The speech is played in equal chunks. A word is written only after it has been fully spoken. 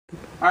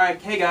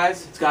Alright, hey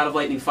guys, it's God of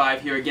Lightning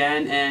 5 here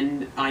again,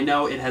 and I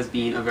know it has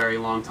been a very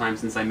long time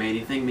since I made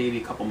anything, maybe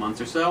a couple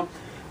months or so,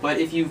 but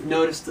if you've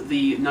noticed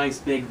the nice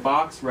big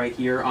box right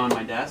here on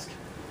my desk,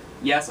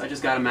 yes, I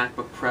just got a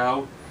MacBook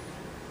Pro,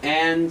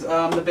 and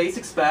the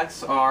basic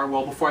specs are,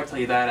 well, before I tell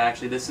you that,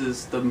 actually, this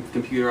is the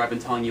computer I've been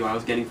telling you I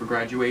was getting for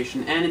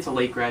graduation, and it's a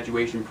late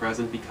graduation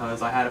present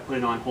because I had to put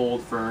it on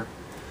hold for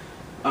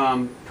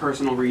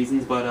personal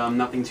reasons, but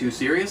nothing too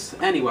serious.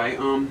 Anyway,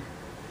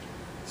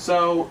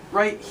 so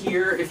right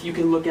here, if you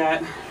can look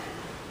at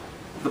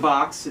the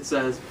box, it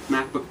says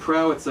MacBook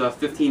Pro. It's a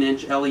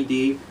 15-inch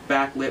LED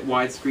backlit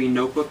widescreen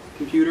notebook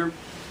computer.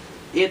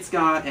 It's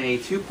got a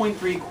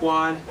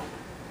 2.3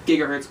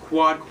 gigahertz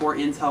quad-core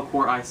Intel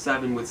Core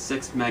i7 with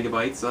 6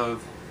 megabytes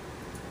of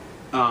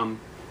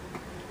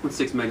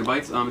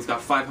it's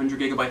got 500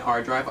 gigabyte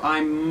hard drive.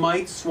 I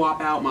might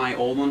swap out my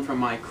old one from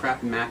my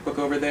crappy MacBook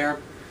over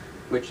there,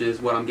 which is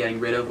what I'm getting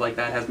rid of. Like,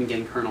 that has been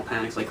getting kernel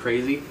panics like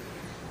crazy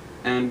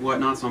and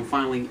whatnot, so I'm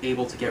finally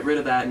able to get rid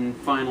of that and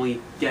finally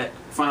get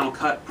Final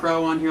Cut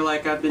Pro on here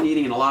like I've been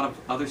needing, and a lot of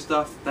other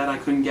stuff that I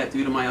couldn't get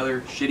due to my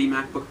other shitty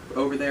MacBook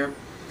over there.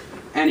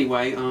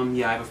 Anyway,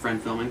 yeah, I have a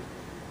friend filming.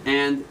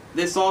 And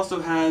this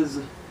also has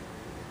the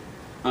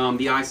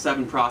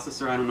i7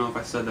 processor. I don't know if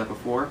I said that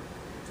before.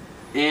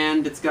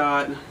 And it's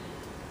got,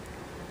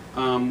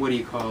 what do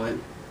you call it?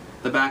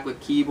 The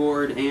backlit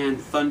keyboard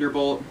and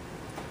Thunderbolt.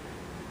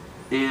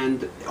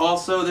 And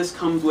also this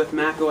comes with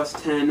macOS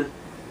 10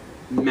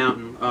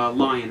 Mountain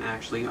Lion,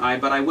 actually.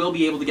 But I will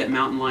be able to get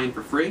Mountain Lion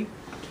for free.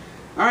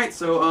 Alright,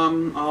 so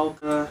I'll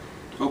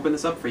open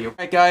this up for you.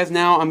 Alright guys,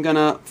 now I'm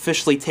gonna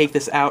officially take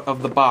this out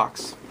of the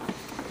box.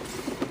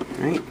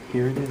 Alright,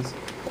 here it is.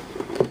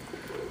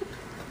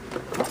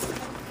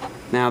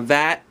 Now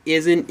that,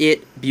 isn't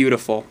it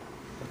beautiful?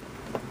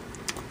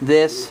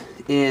 This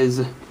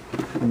is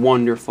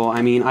wonderful.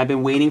 I mean, I've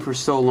been waiting for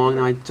so long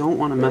now. I don't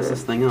want to mess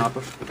this thing up.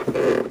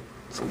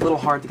 It's a little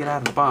hard to get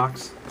out of the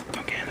box.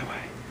 Don't get in the way.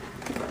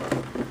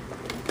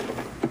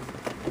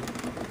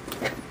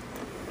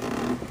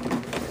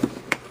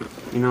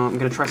 You know, I'm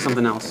gonna try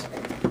something else.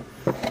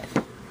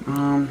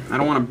 I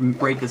don't want to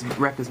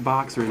wreck this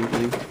box or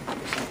anything.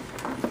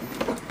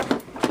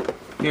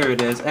 Here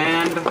it is,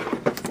 and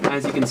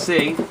as you can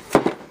see,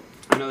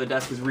 I know the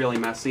desk is really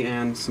messy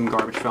and some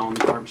garbage fell in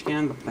the garbage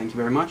can, but thank you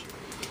very much.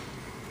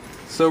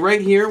 So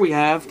right here we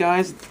have,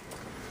 guys,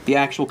 the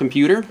actual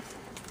computer,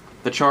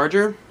 the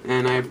charger,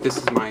 and this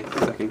is my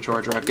second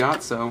charger I've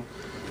got, so,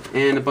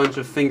 and a bunch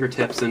of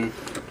fingertips and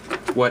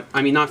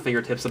not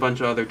fingertips, a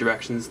bunch of other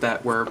directions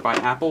that were by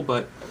Apple,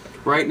 but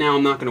right now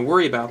I'm not going to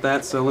worry about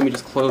that, so let me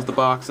just close the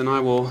box and I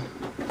will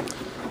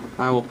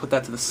put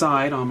that to the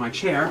side on my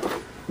chair.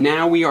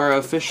 Now we are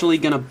officially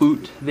going to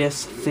boot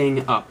this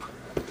thing up.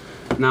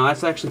 Now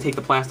let's actually take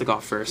the plastic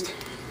off first.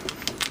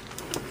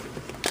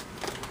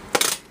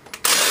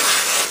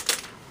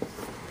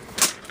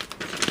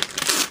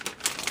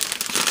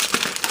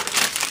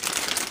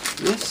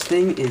 This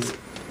thing is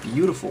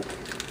beautiful.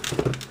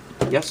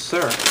 Yes,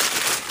 sir.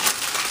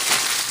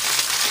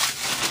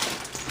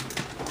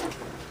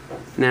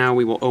 Now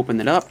we will open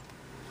it up.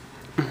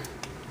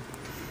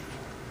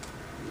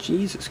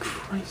 Jesus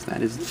Christ,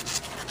 that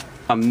is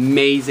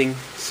amazing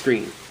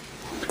screen.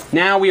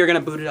 Now we are going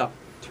to boot it up.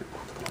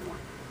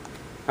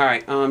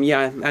 Alright,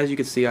 yeah, as you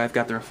can see, I've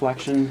got the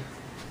reflection.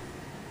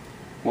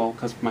 Well,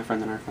 because my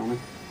friend and I are filming.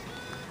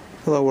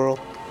 Hello,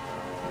 world.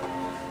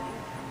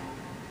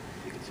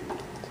 You can zoom in a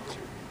little closer.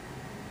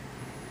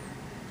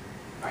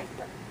 Right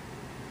there.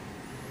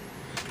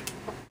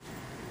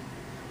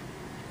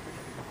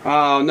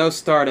 Oh, no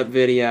startup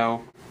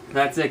video.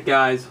 That's it,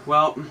 guys.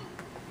 Well,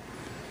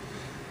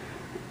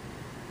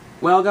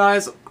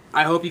 guys,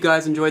 I hope you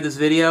guys enjoyed this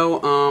video.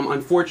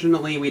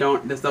 Unfortunately,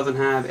 this doesn't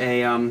have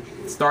a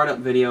startup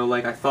video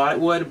like I thought it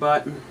would,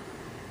 but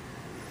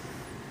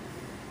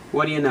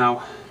what do you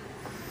know?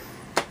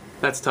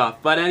 That's tough.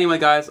 But anyway,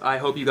 guys, I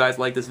hope you guys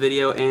liked this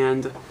video,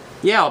 and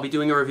yeah, I'll be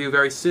doing a review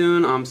very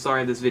soon. I'm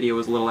sorry this video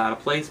was a little out of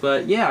place,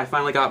 but yeah, I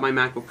finally got my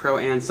MacBook Pro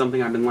and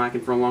something I've been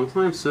lacking for a long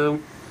time, so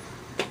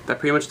that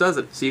pretty much does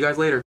it. See you guys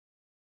later.